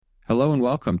Hello and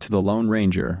welcome to The Lone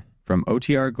Ranger from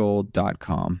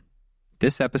OTRGold.com.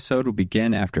 This episode will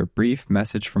begin after a brief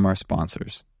message from our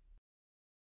sponsors.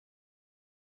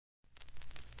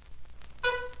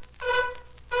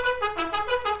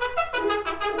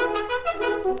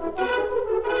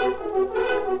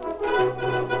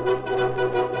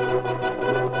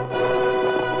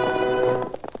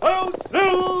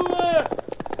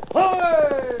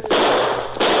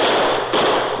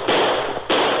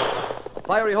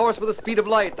 Fiery horse with the speed of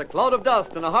light, a cloud of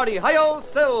dust, and a hearty hi-yo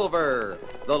silver,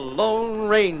 the Lone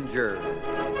Ranger.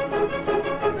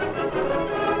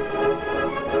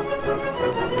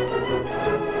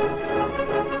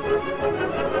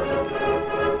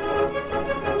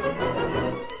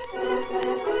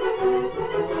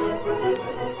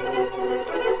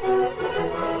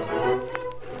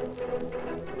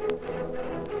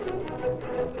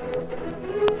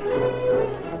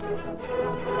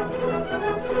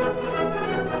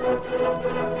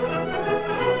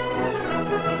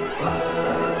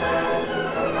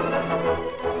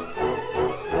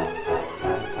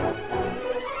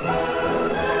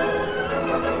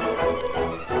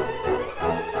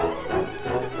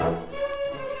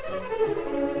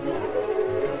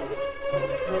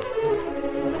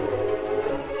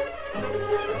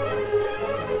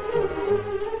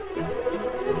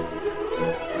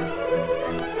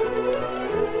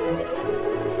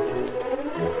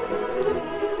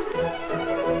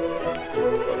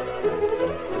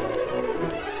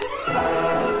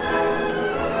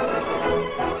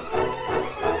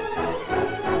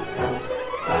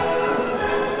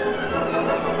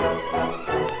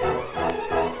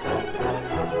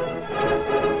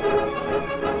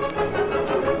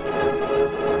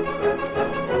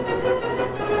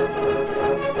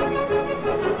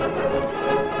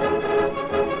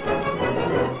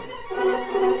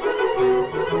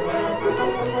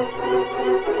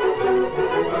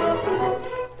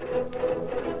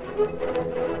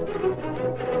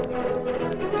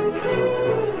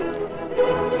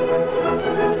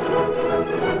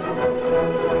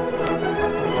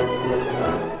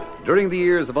 During the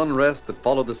years of unrest that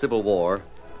followed the Civil War,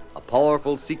 a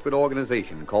powerful secret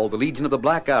organization called the Legion of the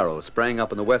Black Arrow sprang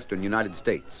up in the western United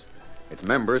States. Its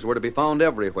members were to be found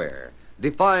everywhere,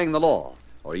 defying the law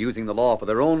or using the law for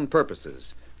their own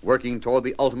purposes, working toward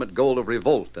the ultimate goal of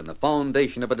revolt and the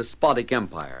foundation of a despotic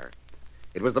empire.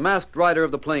 It was the masked rider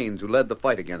of the plains who led the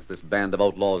fight against this band of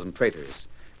outlaws and traitors,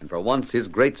 and for once his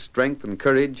great strength and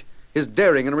courage, his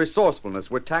daring and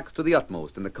resourcefulness were taxed to the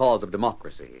utmost in the cause of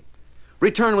democracy.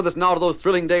 Return with us now to those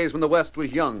thrilling days when the West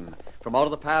was young. From out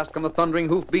of the past come the thundering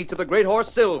hoofbeats of the great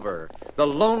horse Silver. The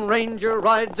Lone Ranger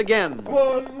rides again. Come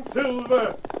on,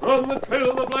 Silver! Run the trail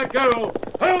of the Black Arrow!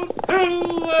 Hail,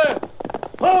 Silver!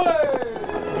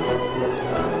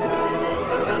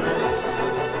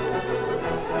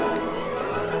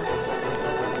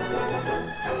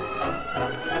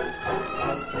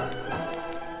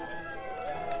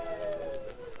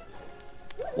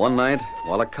 One night,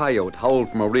 while a coyote howled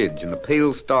from a ridge and the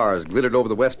pale stars glittered over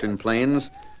the western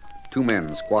plains, two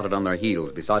men squatted on their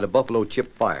heels beside a buffalo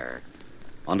chip fire.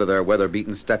 Under their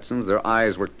weather-beaten Stetsons, their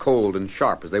eyes were cold and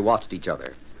sharp as they watched each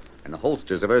other, and the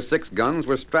holsters of their 6 guns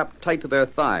were strapped tight to their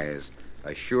thighs,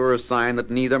 a sure sign that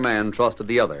neither man trusted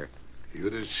the other.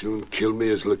 You'd as soon kill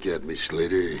me as look at me,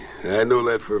 Slater. I know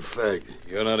that for a fact.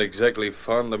 You're not exactly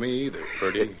fond of me either,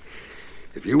 Purdy.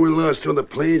 If you were lost on the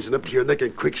plains and up to your neck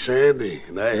in quicksand,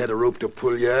 and I had a rope to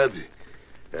pull you out,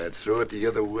 I'd throw it the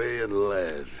other way and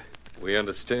laugh. We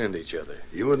understand each other.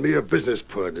 You and me are business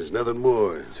partners, nothing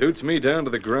more. Suits me down to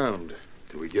the ground.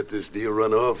 Till we get this deal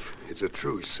run off, it's a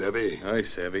truce, savvy? Aye,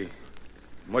 savvy.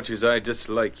 Much as I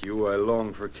dislike you, I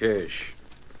long for cash.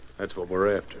 That's what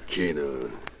we're after.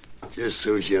 Keno, just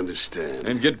so as you understand.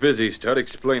 And get busy. Start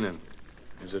explaining.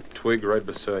 There's a twig right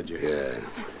beside you. Yeah.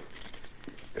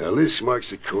 Now, this marks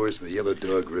the course of the Yellow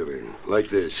Dog River. Like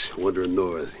this, wandering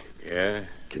north. Yeah?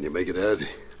 Can you make it out?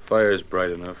 Fire's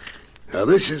bright enough. Now,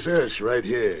 this is us right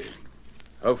here.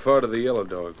 How far to the Yellow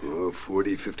Dog? Oh,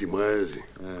 40, 50 miles.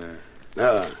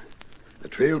 Now, the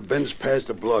trail bends past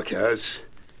the blockhouse,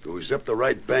 goes up the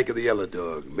right bank of the Yellow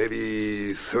Dog,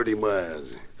 maybe 30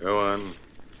 miles. Go on.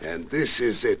 And this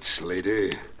is it,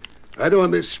 Slater. Right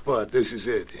on this spot, this is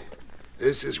it.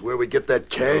 This is where we get that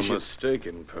cash. You're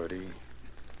mistaken, Purdy.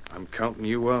 I'm counting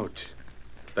you out.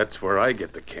 That's where I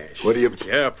get the cash. What do you...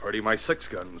 Yeah, Purdy, my 6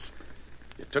 guns.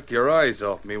 You took your eyes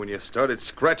off me when you started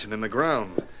scratching in the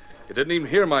ground. You didn't even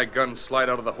hear my gun slide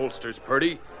out of the holsters,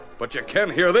 Purdy. But you can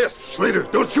hear this. Slater,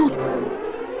 don't shoot!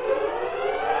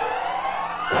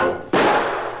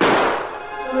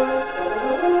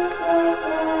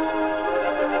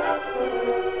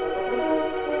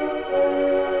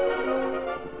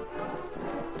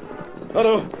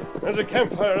 Tonto, there's a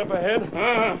campfire up ahead.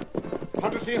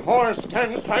 Want to see horse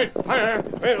stand sight fire?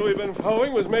 Trail we've been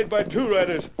following was made by 2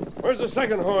 riders. Where's the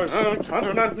second horse? I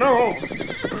do not know.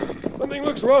 Something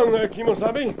looks wrong there,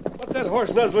 Kimosabe. What's that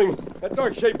horse nuzzling? That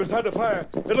dark shape beside the fire.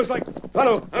 It looks like...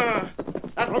 Tonto!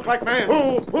 That look like man.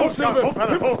 Oh, Silver!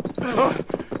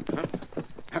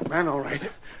 That man, all right.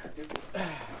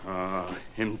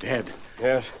 Him dead.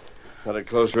 Yes, not at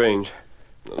close range.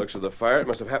 From the looks of the fire, it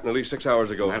must have happened at least 6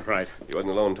 hours ago. That's right. He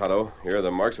wasn't alone, Tonto. Here are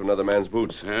the marks of another man's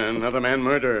boots. Another man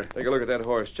murder. Take a look at that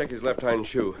horse. Check his left hind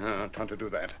shoe. Tonto, do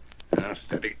that.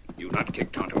 Steady. You not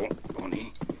kick Tonto.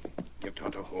 Pony. Give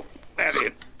Tonto hope. That's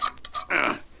it.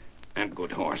 And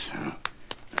good horse.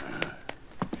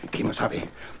 Kimosabe,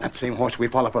 that same horse we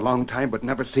follow for a long time but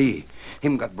never see.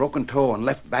 Him got broken toe and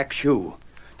left back shoe.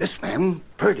 This man,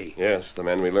 Purdy. Yes, the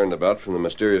man we learned about from the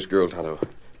mysterious girl, Tonto.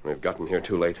 We've gotten here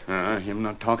too late. Him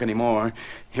not talk anymore.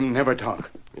 Him never talk.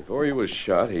 Before he was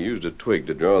shot, he used a twig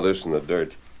to draw this in the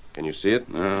dirt. Can you see it?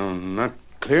 Not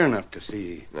clear enough to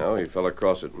see. No, he fell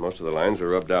across it. Most of the lines were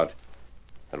rubbed out.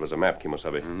 That was a map,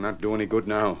 Kimosabe. Not do any good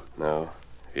now. No.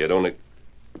 He had only...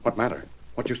 What matter?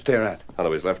 What you stare at?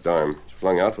 Tonto, his left arm. It's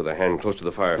flung out with a hand close to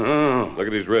the fire. Look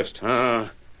at his wrist.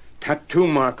 Tattoo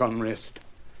mark on wrist.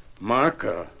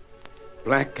 Marker.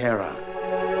 Black arrow.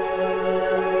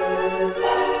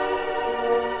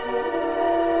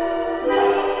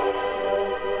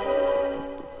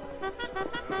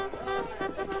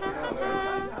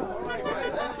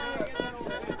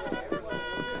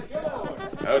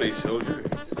 Howdy, soldier.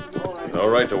 All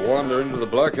right to wander into the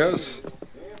blockhouse?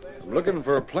 I'm looking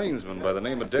for a plainsman by the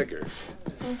name of Decker.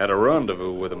 Had a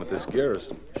rendezvous with him at this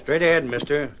garrison. Straight ahead,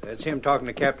 mister. That's him talking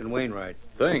to Captain Wainwright.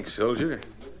 Thanks, soldier.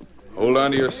 Hold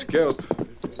on to your scalp.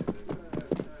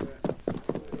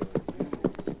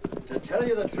 To tell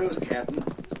you the truth, Captain,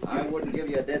 I wouldn't give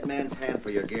you a dead man's hand for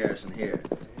your garrison here.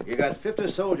 You got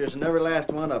 50 soldiers, and every last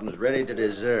one of them is ready to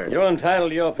desert. You're entitled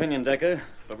to your opinion, Decker,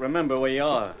 but remember where you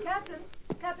are.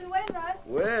 Captain Wainwright.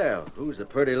 Well, who's the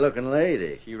pretty-looking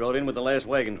lady? She rode in with the last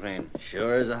wagon train.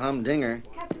 Sure is a humdinger.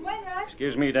 Captain Wainwright.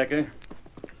 Excuse me, Decker.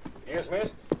 Yes, miss?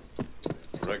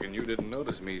 Reckon you didn't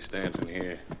notice me standing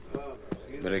here.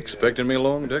 Been expecting me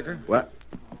long, Decker? What?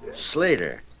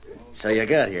 Slater. So you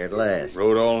got here at last.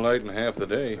 Rode all night and half the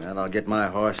day. Well, I'll get my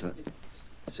horse and...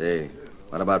 Say,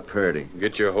 what about Purdy?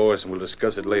 Get your horse and we'll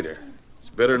discuss it later. It's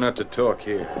better not to talk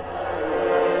here.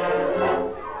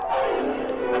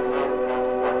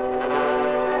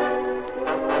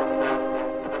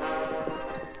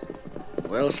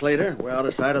 Well, Slater, we're out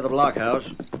of sight of the blockhouse.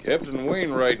 Captain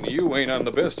Wainwright and you ain't on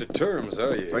the best of terms,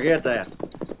 are you? Forget that.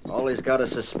 All he's got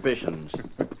is suspicions.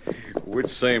 Which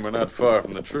same are not far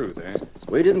from the truth, eh?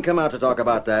 We didn't come out to talk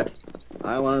about that.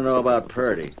 I want to know about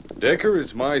Purdy. Decker,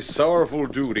 it's my sorrowful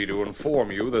duty to inform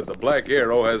you that the Black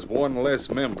Arrow has one less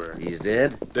member. He's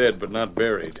dead? Dead, but not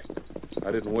buried.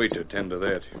 I didn't wait to attend to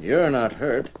that. You're not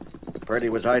hurt. Purdy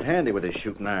was right handy with his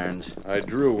shooting irons. I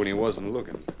drew when he wasn't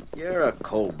looking. You're a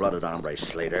cold-blooded hombre,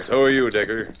 Slater. So are you,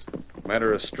 Decker.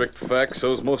 Matter of strict fact,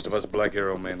 so's most of us Black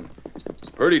Arrow men.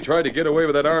 Purdy tried to get away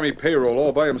with that Army payroll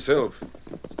all by himself,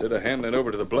 instead of handing it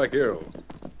over to the Black Arrow.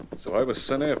 So I was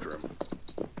sent after him.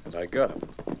 And I got him.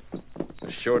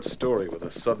 A short story with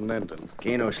a sudden ending.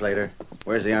 Keno, Slater.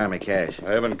 Where's the Army cash?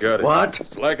 I haven't got it. What?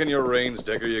 Slacken your reins,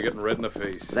 Decker. You're getting red in the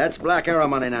face. That's Black Arrow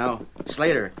money now.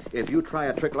 Slater, if you try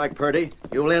a trick like Purdy,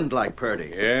 you'll end like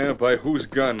Purdy. Yeah, by whose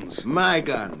guns? My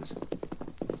guns.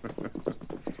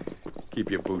 Keep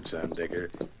your boots on, Decker.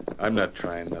 I'm not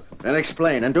trying nothing. Then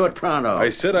explain, and do it pronto. I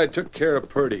said I took care of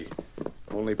Purdy.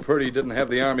 Only Purdy didn't have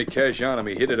the Army cash on him.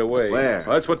 He hid it away. Where?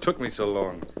 Well, that's what took me so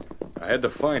long. I had to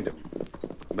find him.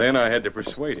 Then I had to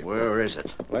persuade him. Where is it?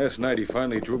 Last night he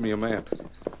finally drew me a map.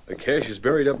 The cache is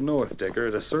buried up north, Decker,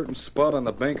 at a certain spot on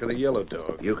the bank of the Yellow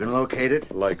Dog. You can locate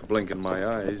it? Like blinking my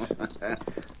eyes.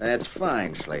 That's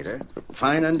fine, Slater.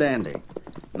 Fine and dandy.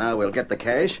 Now we'll get the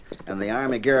cash, and the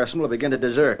Army garrison will begin to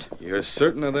desert. You're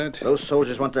certain of that? Those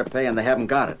soldiers want their pay, and they haven't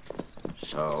got it.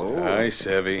 So? I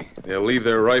savvy. They'll leave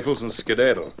their rifles and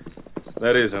skedaddle.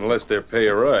 That is, unless their pay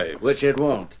arrives. Which it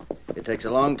won't. It takes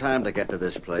a long time to get to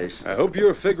this place. I hope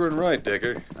you're figuring right,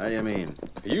 Decker. How do you mean?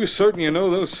 Are you certain you know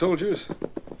those soldiers?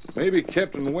 Maybe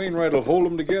Captain Wainwright will hold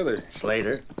them together.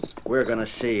 Slater, we're going to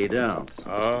see you don't.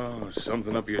 Oh,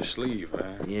 something up your sleeve,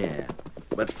 huh? Yeah.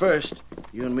 But first,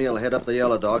 you and me'll head up the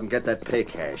Yellow Dog and get that pay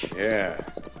cash. Yeah.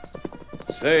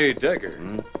 Say, Decker,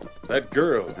 that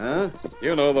girl. Huh?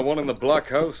 You know, the one in the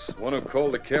blockhouse, one who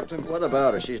called the captain? What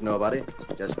about her? She's nobody.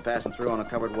 Just passing through on a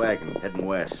covered wagon, heading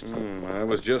west. I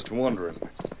was just wondering.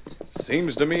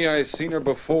 Seems to me I seen her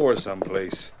before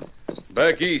someplace.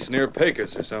 Back east, near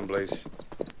Pecos or someplace.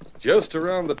 just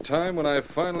around the time when I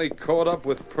finally caught up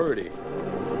with Purdy.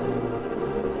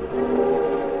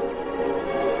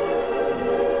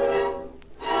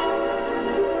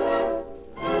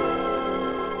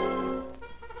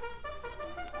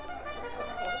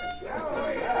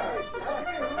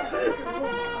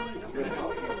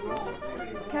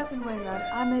 Captain Wainwright,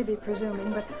 I may be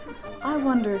presuming, but I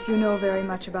wonder if you know very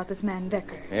much about this man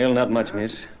Decker. Well, not much,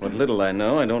 miss. What little I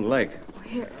know, I don't like.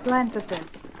 Here, glance at this.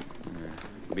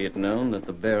 Be it known that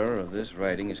the bearer of this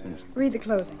writing is... Read the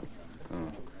closing.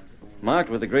 Marked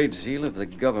with the great seal of the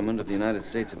government of the United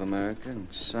States of America and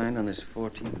signed on this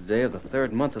 14th day of the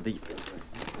 3rd month of the...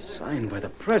 Signed by the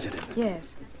president. Yes.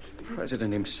 The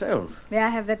president himself. May I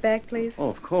have that back, please? Oh,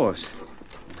 of course.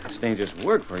 That's dangerous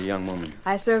work for a young woman.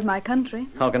 I serve my country.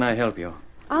 How can I help you?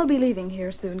 I'll be leaving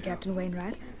here soon, Captain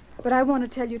Wainwright, but I want to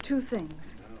tell you 2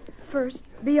 things. First,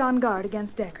 be on guard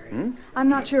against Decker. I'm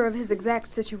not sure of his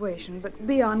exact situation, but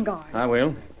be on guard. I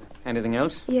will. Anything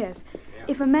else? Yes.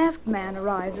 If a masked man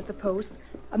arrives at the post,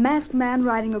 a masked man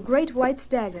riding a great white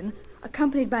stallion,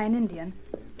 accompanied by an Indian,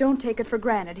 don't take it for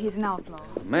granted he's an outlaw.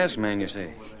 A masked man, you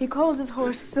say? He calls his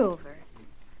horse Silver.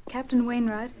 Captain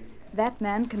Wainwright, that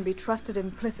man can be trusted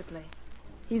implicitly.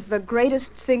 He's the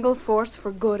greatest single force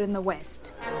for good in the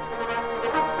West.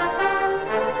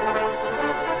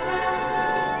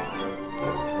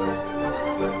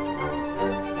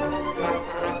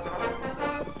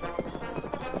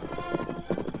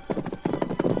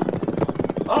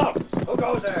 Who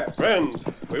goes there? Friends,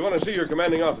 we want to see your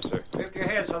commanding officer. Lift your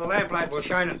head so the lamplight will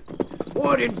shine it.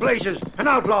 What in blazes? An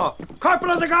outlaw!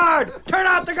 Corporal of the guard! Turn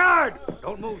out the guard!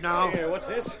 Don't move now. Here, what's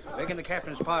this? Begging the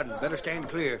captain's pardon. Better stand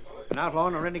clear. An outlaw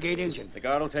and a renegade Injun. The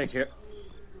guard will take care.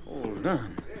 Hold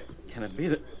on. Can it be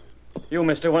that... You,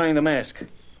 mister, wearing the mask.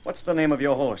 What's the name of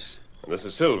your horse? This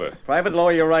is Silver. Private,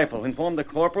 lower your rifle. Inform the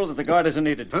corporal that the guard isn't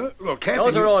needed. Huh? Well, Captain...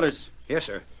 Those are orders. Yes,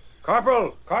 sir.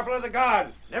 Corporal! Corporal of the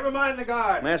guard! Never mind the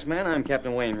guard! Masked man, I'm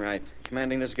Captain Wainwright,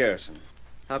 commanding this garrison.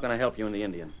 How can I help you in the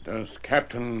Indian? Does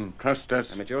Captain trust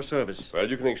us? I'm at your service. Well,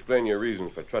 you can explain your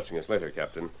reasons for trusting us later,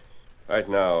 Captain. Right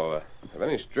now, have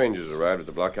any strangers arrived at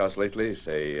the blockhouse lately,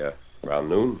 say, around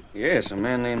noon? Yes, a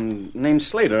man named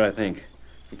Slater, I think.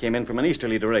 He came in from an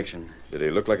easterly direction. Did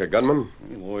he look like a gunman?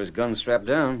 He wore his gun strapped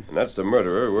down. And that's the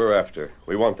murderer we're after.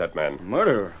 We want that man.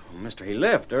 Murderer? Oh, mister, he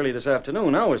left early this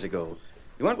afternoon, hours ago.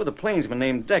 He went with a plainsman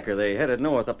named Decker. They headed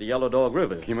north up the Yellow Dog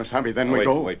River. Kimasabi, then Oh, we wait,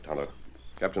 go. Wait, Tonto.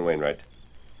 Captain Wainwright,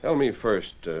 tell me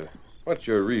first, what's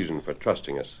your reason for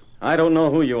trusting us? I don't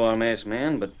know who you are, masked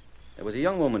man, but there was a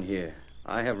young woman here.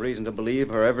 I have reason to believe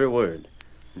her every word.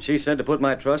 And she said to put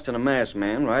my trust in a masked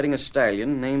man riding a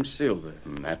stallion named Silver.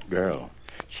 That girl,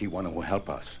 she want to help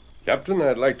us. Captain,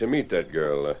 I'd like to meet that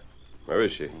girl. Where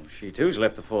is she? Oh, she, too's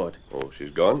left the fort. Oh,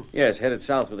 she's gone? Yes, headed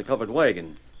south with a covered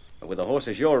wagon. But with the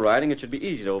horses you're riding, it should be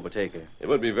easy to overtake her. It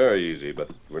would be very easy,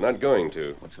 but we're not going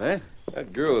to. What's that?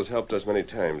 That girl has helped us many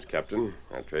times, Captain.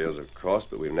 Our trails have crossed,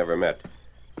 but we've never met.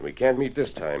 And we can't meet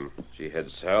this time. She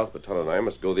heads south, but Tonto and I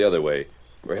must go the other way.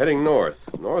 We're heading north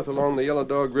along the Yellow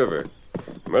Dog River.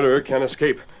 The murderer can't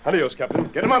escape. Adios, Captain.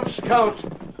 Get him up, Scout.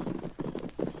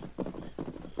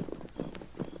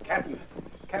 Captain,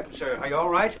 sir, are you all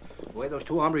right? The way those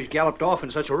 2 hombres galloped off in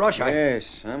such a rush,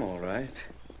 Yes, I'm all right.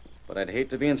 But I'd hate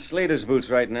to be in Slater's boots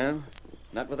right now.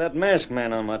 Not with that masked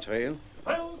man on my trail.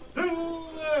 I'll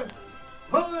Silver!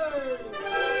 Forward!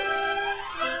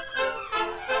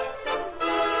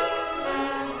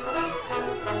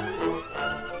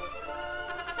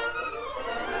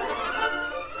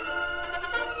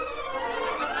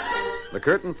 The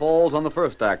curtain falls on the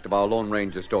first act of our Lone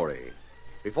Ranger story.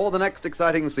 Before the next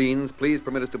exciting scenes, please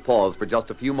permit us to pause for just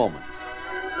a few moments.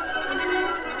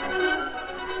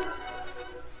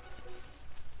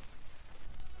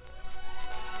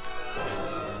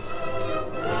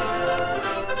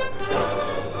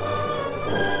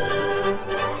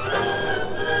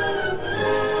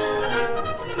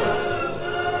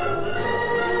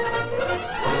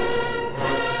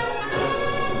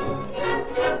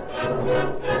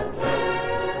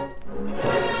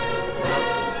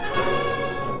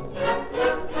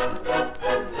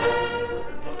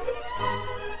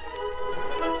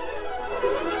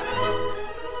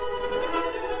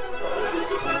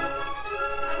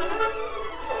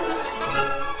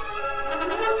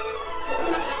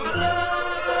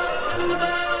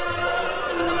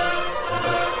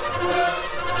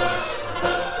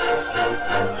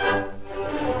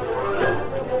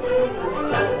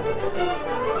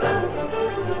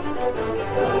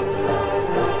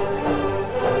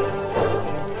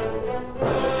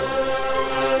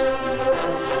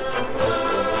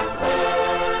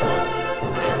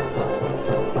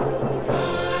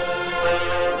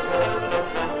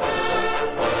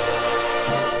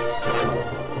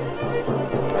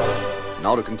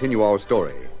 Now to continue our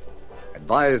story.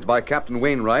 Advised by Captain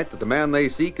Wainwright that the man they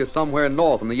seek is somewhere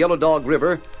north on the Yellow Dog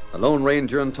River, the Lone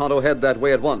Ranger and Tonto head that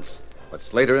way at once. But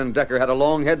Slater and Decker had a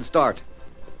long head start.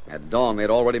 At dawn, they'd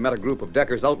already met a group of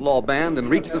Decker's outlaw band and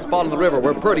reached the spot on the river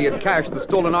where Purdy had cashed the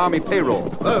stolen Army payroll.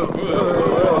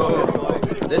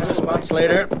 This is Spot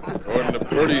Slater. According to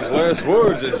Purdy's last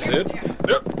words, this is it.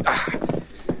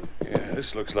 Yeah,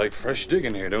 this looks like fresh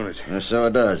digging here, don't it? So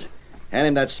it does. Hand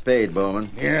him that spade, Bowman.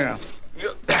 Yeah.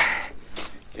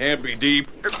 Can't be deep.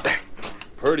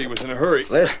 Purdy was in a hurry.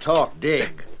 Let's talk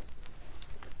dig.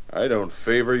 I don't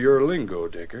favor your lingo,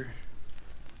 Decker.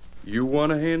 You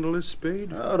want to handle this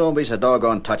spade? Oh, don't be so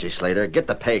doggone touchy, Slater. Get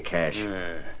the pay cash.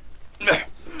 If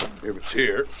it's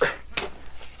here.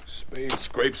 Spade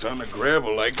scrapes on the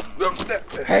gravel like...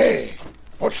 Hey,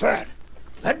 what's that?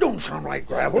 That don't sound like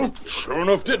gravel. Sure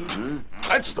enough didn't.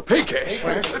 That's the pay cash.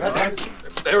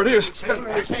 There it is.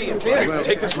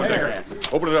 Take this one, Decker.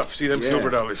 Open it up. See them silver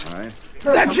dollars. All right.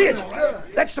 That's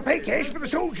it. That's the pay cash for the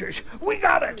soldiers. We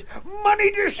got it.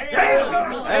 Money to spend.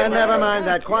 And never mind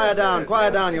that. Quiet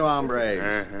down, you hombre.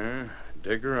 Uh-huh.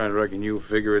 Decker, I reckon you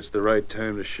figure it's the right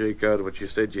time to shake out what you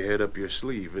said you had up your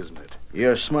sleeve, isn't it?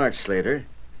 You're smart, Slater.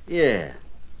 Yeah.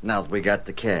 Now that we got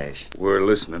the cash. We're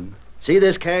listening. See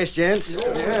this cash, gents?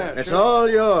 Yeah, it's all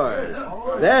yours.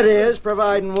 That is,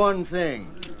 providing one thing.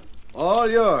 All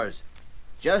yours.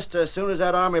 Just as soon as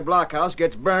that Army blockhouse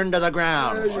gets burned to the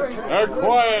ground. Now,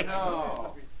 quiet.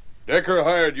 Decker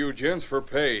hired you gents for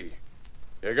pay.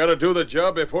 You got to do the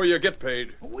job before you get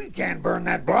paid. We can't burn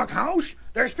that blockhouse.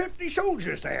 There's 50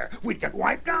 soldiers there. We'd get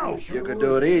wiped out. You could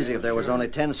do it easy if there was only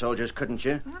 10 soldiers, couldn't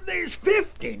you? There's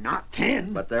 50, not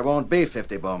 10. But there won't be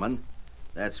 50, Bowman.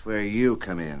 That's where you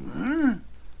come in.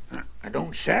 I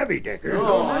don't savvy, Decker.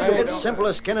 It's simple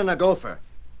as skinning a gopher.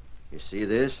 You see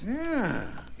this? Yeah,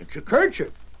 it's a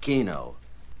kerchief. Keno.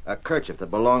 A kerchief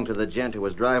that belonged to the gent who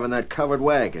was driving that covered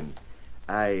wagon.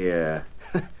 I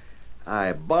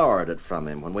borrowed it from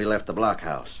him when we left the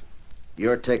blockhouse.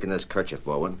 You're taking this kerchief,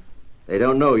 Bowen. They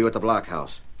don't know you at the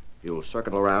blockhouse. You'll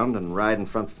circle around and ride in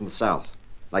front from the south,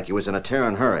 like you was in a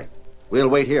tearing hurry. We'll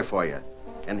wait here for you.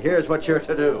 And here's what you're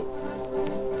to do.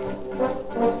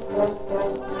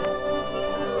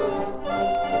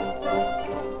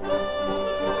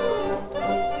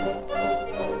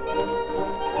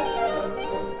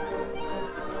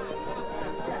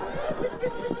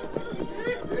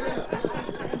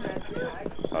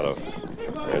 Otto,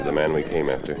 there's the man we came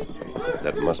after.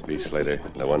 That must be Slater,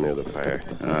 the one near the fire.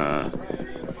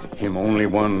 Him only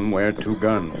one wear 2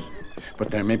 guns. But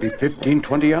there may be 15,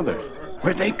 20 others.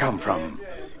 Where'd they come from?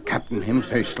 Captain him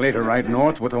say Slater ride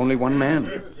north with only 1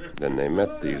 man. Then they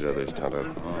met these others, Tonto.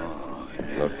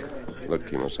 Look,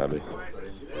 Kimosabe.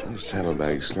 Those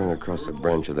saddlebags slung across the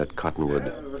branch of that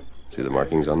cottonwood. See the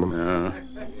markings on them?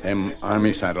 Them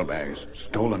Army saddlebags.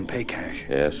 Stolen pay cash.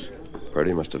 Yes.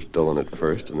 Purdy must have stolen it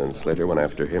first, and then Slater went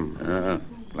after him.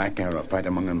 Black Arrow fight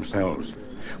among themselves.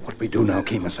 What we do now,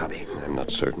 Kimosabe? I'm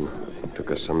not certain. It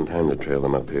took us some time to trail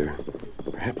them up here.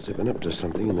 Perhaps they've been up to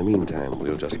something in the meantime.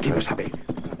 We'll just... Kimosabe,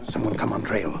 someone come on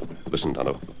trail. Listen,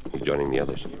 Tonto. He's joining the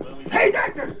others. Hey,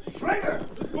 Doctor! Slater!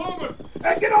 Bowman!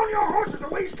 Get on your horses. The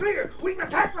way's clear. We can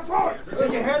attack the fort.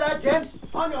 Did you hear that, gents?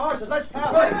 On your horses. Let's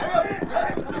travel.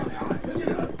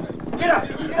 Get up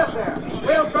there.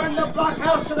 We'll burn the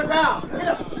blockhouse to the ground. Get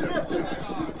up.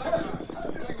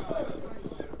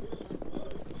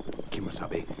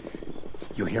 Kimosabe,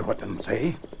 you hear what them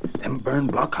say? Them burn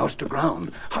blockhouse to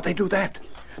ground. How'd they do that?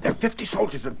 There are 50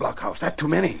 soldiers at blockhouse. That's too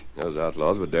many. Those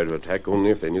outlaws would dare to attack only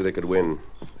if they knew they could win.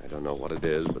 I don't know what it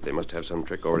is, but they must have some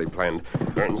trick already planned.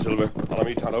 Burn, Silver. Follow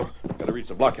me, Tonto. Gotta reach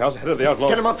the blockhouse ahead of the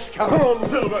outlaws. Get him up, Scout. Come on,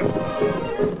 Silver.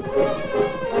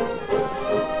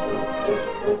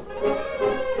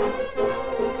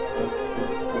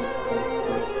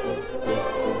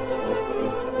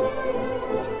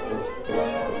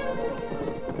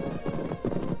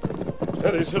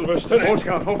 Steady, Silver, steady. Oh,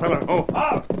 Scout, oh, fella, oh.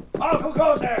 Halt! Who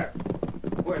goes there?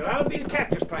 Well, that'll be the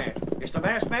cactus plant. It's the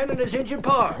masked man and his Injun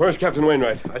pa. Where's Captain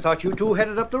Wainwright? I thought you two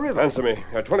headed up the river. Answer me.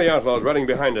 There are 20 outlaws riding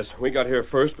behind us. We got here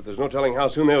first, but there's no telling how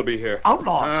soon they'll be here.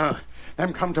 Outlaws?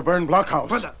 Them come to burn blockhouse.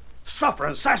 For the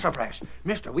suffering sassafras.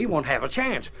 Mister, we won't have a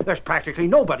chance. There's practically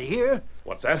nobody here.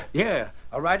 What's that? Yeah,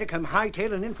 a rider come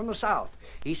hightailing in from the south.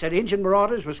 He said Injun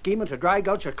marauders were scheming to dry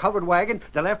gulch a covered wagon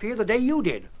that left here the day you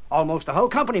did. Almost the whole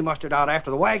company mustered out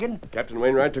after the wagon. Captain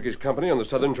Wainwright took his company on the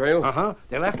southern trail? Uh-huh.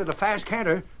 They left at a fast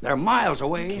canter. They're miles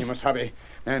away. Kimosabe,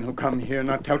 Man who come here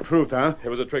not tell truth, huh? It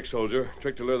was a trick, soldier.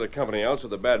 Trick to lure the company out so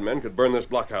the bad men could burn this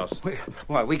blockhouse.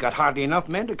 Why, we got hardly enough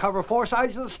men to cover 4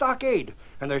 sides of the stockade.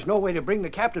 And there's no way to bring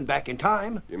the captain back in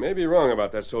time. You may be wrong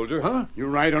about that, soldier. Huh? You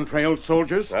ride on trailed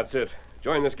soldiers? That's it.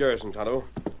 Join this garrison, Tonto.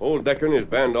 Hold Decker and his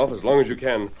band off as long as you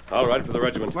can. I'll ride for the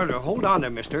regiment. Well, hold on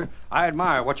there, mister. I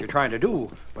admire what you're trying to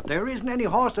do, but there isn't any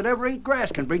horse that ever ate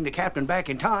grass can bring the captain back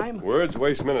in time. Words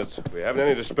waste minutes. We haven't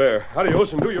any to spare.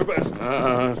 Adios and do your best.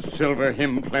 Silver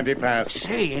him plenty fast.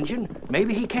 Say, Injun,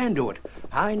 maybe he can do it.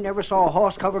 I never saw a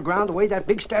horse cover ground the way that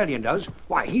big stallion does.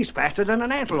 Why, he's faster than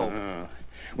an antelope.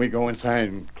 We go inside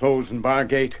and close and bar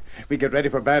gate. We get ready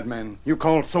for bad men. You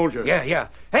call soldiers. Yeah.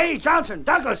 Hey, Johnson,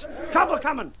 Douglas, trouble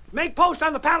coming. Make post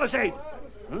on the palisade.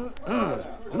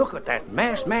 Look at that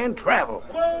masked man travel.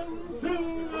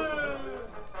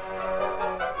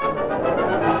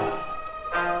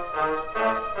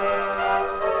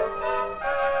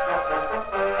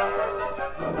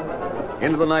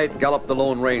 Into the night galloped the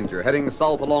Lone Ranger, heading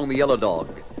south along the Yellow Dog,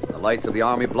 the lights of the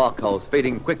Army blockhouse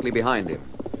fading quickly behind him.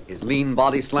 His lean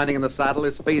body slanting in the saddle,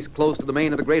 his face close to the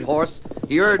mane of the great horse,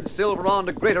 he urged Silver on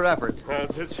to greater effort.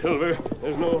 That's it, Silver.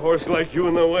 There's no horse like you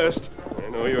in the West. I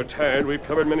know you're tired. We've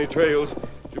covered many trails.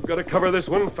 You've got to cover this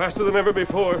one faster than ever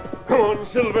before. Come on,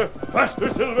 Silver.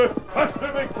 Faster, Silver.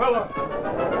 Faster, big fella.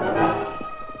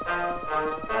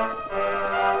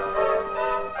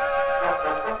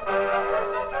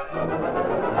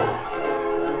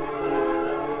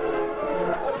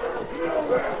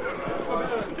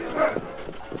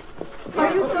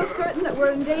 Are you so certain that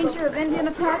we're in danger of Indian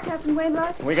attack, Captain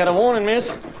Wainwright? We got a warning, miss.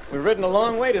 We've ridden a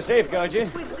long way to safeguard you.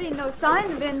 We've seen no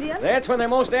signs of Indians. That's when they're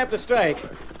most apt to strike.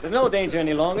 There's no danger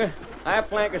any longer. Our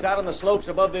flank is out on the slopes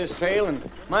above this trail, and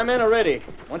my men are ready.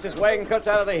 Once this wagon cuts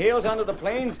out of the hills onto the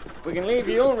plains, we can leave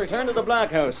you and return to the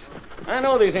blockhouse. I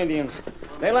know these Indians.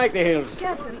 They like the hills.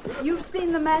 Captain, you've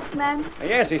seen the masked man?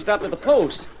 Yes, he stopped at the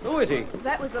post. Who is he?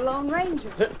 That was the Lone Ranger.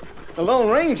 The Lone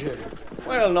Ranger?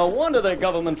 Well, no wonder the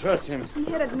government trusts him. He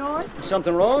headed north.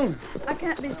 Something wrong? I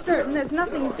can't be certain. There's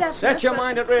nothing definite. Set your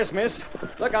mind at rest, miss.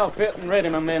 Look how fit and ready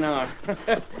my men are.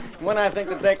 When I think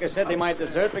that Decker said they might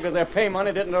desert because their pay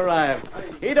money didn't arrive.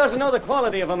 He doesn't know the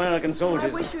quality of American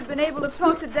soldiers. I wish you'd been able to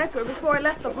talk to Decker before he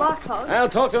left the blockhouse. I'll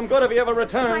talk to him good if he ever I'm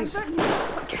returns. certain.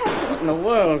 But, Captain. What in the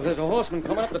world? There's a horseman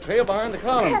coming up the trail behind the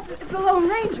column. Captain, it's the Lone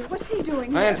Ranger. What's he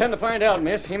doing here? I intend to find out,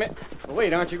 miss. He may...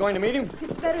 Wait, aren't you going to meet him?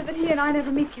 It's better that he and I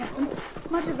never meet, Captain.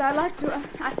 Much as I like to,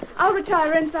 I'll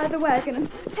retire inside the wagon and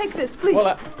take this, please.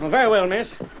 Well, very well,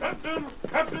 miss.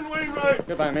 Captain Wainwright.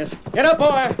 Goodbye, miss. Get up,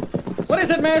 boy. What is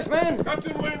it, masked man?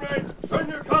 Captain Wainwright, turn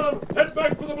your column. Head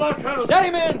back for the blockhouse. Steady,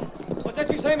 men. What's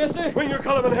that you say, mister? Swing your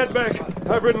column and head back.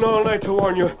 I've ridden all night to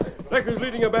warn you. Decker's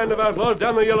leading a band of outlaws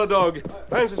down the Yellow Dog.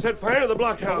 Plans to set fire to the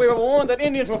blockhouse. We were warned that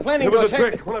Indians were planning It to was a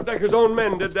attack... trick. One of Decker's own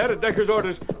men did that at Decker's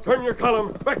orders. Turn your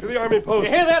column back to the army post.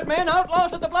 You hear that, men?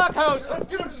 Outlaws at the blockhouse.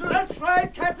 That's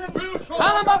right, Captain.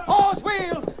 Tell them up horse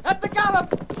wheel. At the gallop.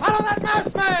 Follow that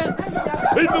masked man.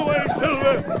 Lead the way,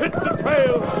 Silver. Hit the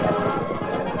trail.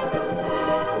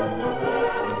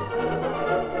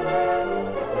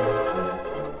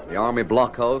 The Army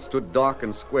blockhouse stood dark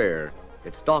and square,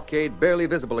 its stockade barely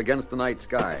visible against the night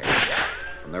sky.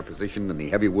 From their position in the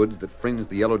heavy woods that fringed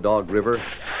the Yellow Dog River,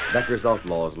 Decker's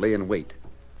outlaws lay in wait.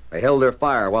 They held their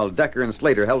fire while Decker and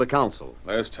Slater held a council.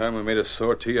 Last time we made a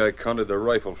sortie, I counted the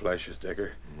rifle flashes,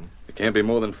 Decker. There can't be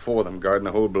more than 4 of them guarding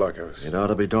the whole blockhouse. It ought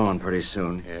to be dawn pretty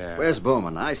soon. Yeah. Where's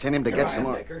Bowman? I sent him to get some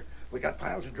more. Decker. We got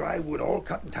piles of dry wood all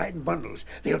cut and tied in bundles.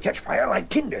 They'll catch fire like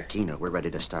tinder. Tina, we're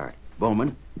ready to start.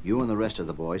 Bowman, you and the rest of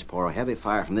the boys pour a heavy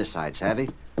fire from this side, savvy?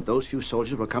 Those few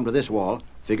soldiers will come to this wall,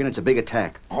 figuring it's a big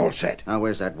attack. All set. Now,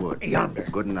 where's that wood? Yonder.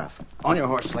 Good enough. On your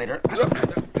horse, Slater. You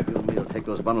and me will take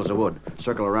those bundles of wood,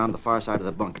 circle around the far side of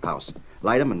the bunkhouse,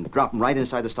 light them, and drop them right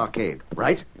inside the stockade.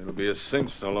 Right? It'll be a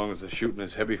cinch so long as the shooting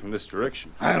is heavy from this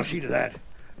direction. I'll see to that.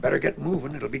 Better get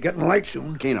moving. It'll be getting light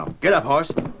soon. Keno, get up,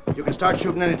 horse. You can start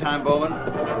shooting any time, Bowman.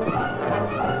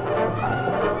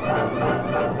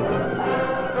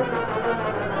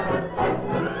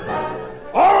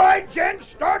 All right, gents,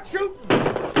 start shooting.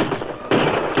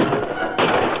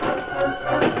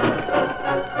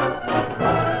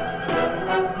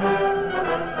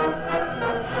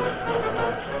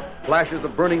 Flashes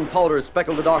of burning powder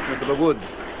speckled the darkness of the woods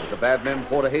as the bad men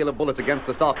poured a hail of bullets against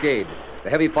the stockade. The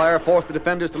heavy fire forced the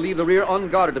defenders to leave the rear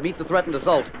unguarded to meet the threatened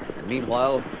assault, And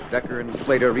meanwhile, Decker and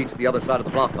Slater reach the other side of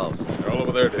the blockhouse. They're all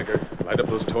over there, Decker. Light up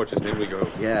those torches and in we go.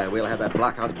 Yeah, we'll have that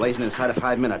blockhouse blazing inside of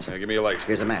 5 minutes. Give me a light.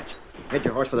 Here's a match. Head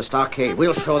your horse for the stockade.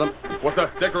 We'll show them. What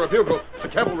the? Decker, a bugle. It's the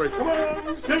cavalry. Come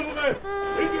on, Silver!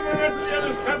 Lead your men after the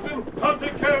others, Captain. I'll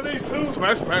take care of these two.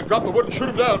 Smash, man. Drop the wood and shoot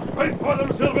him down. Wait for them,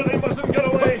 Silver. They mustn't get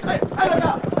away. Hey, look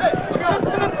out! Hey, look out!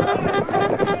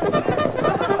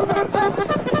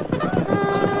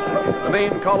 The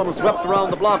main column swept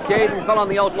around the blockade and fell on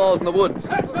the outlaws in the woods.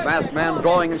 The masked man,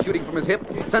 drawing and shooting from his hip,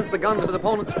 sent the guns of his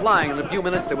opponents flying. In a few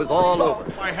minutes, it was all over.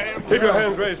 Keep your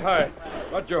hands raised high.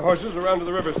 Trot your horses around to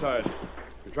the riverside.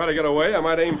 If you try to get away, I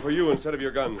might aim for you instead of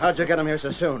your guns. How'd you get them here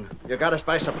so soon? You got us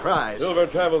by surprise. Silver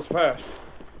travels fast,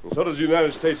 and so does the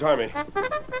United States Army.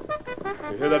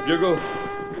 You hear that bugle?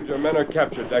 Means your men are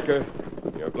captured, Decker.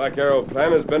 Your Black Arrow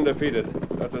plan has been defeated.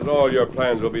 That is all your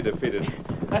plans will be defeated.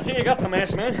 I see you got the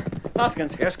masked man.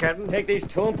 Hoskins. Yes, Captain. Take these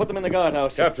two and put them in the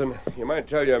guardhouse. Captain, you might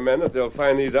tell your men that they'll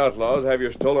find these outlaws have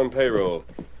your stolen payroll.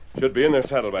 Should be in their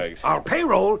saddlebags. Our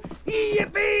payroll?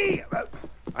 Yippee!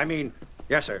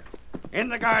 Yes, sir. In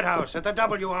the guardhouse at the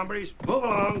W, hombres. Move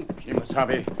along.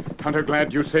 Kimasabi, Tonto,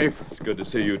 glad you safe. It's good to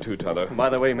see you too, Tonto. By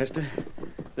the way, mister,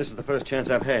 this is the first chance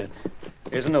I've had.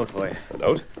 Here's a note for you. A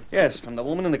note? Yes, from the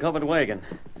woman in the covered wagon.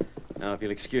 Now, if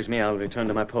you'll excuse me, I'll return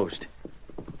to my post.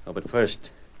 Oh, but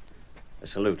first, a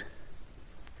salute.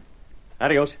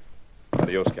 Adios.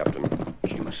 Adios, Captain.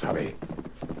 Kimasabi,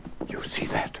 you see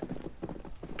that?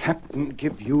 Captain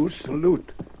give you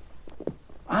salute.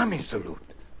 Army salute.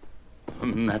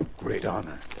 That great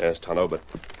honor. Yes, Tonto, but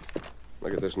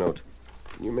look at this note.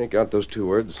 Can you make out those two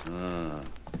words?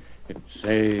 It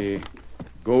say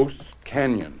Ghost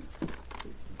Canyon.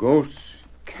 Ghost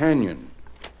Canyon.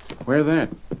 Where that?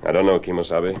 I don't know,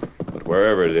 Kimosabe, but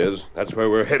wherever it is, that's where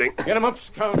we're heading. Get him up,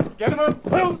 Scout. Get him up.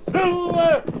 Well,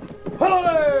 Silver!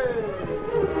 Holloway!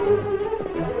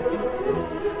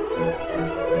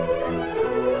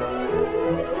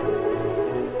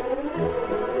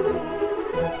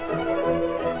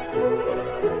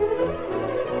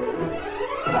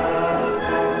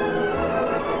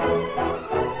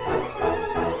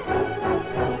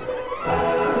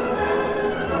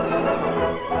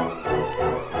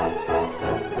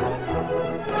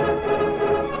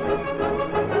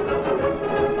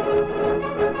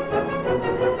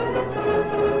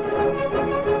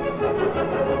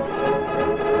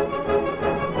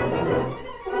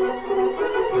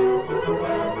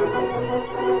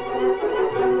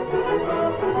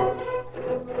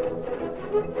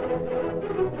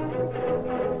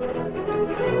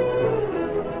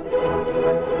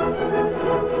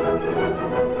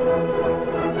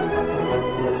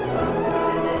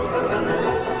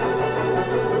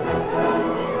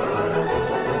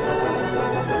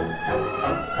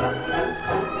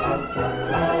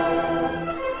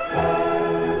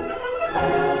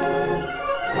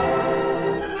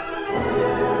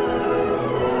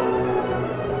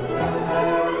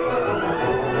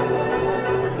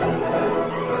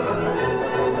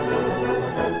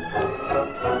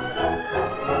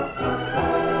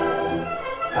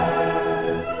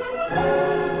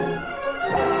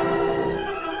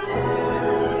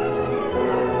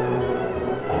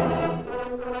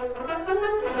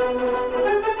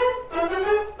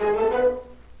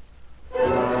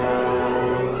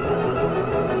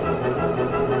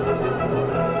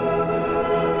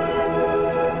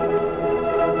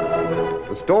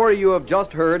 The story you have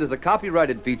just heard is a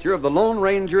copyrighted feature of the Lone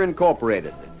Ranger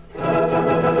Incorporated.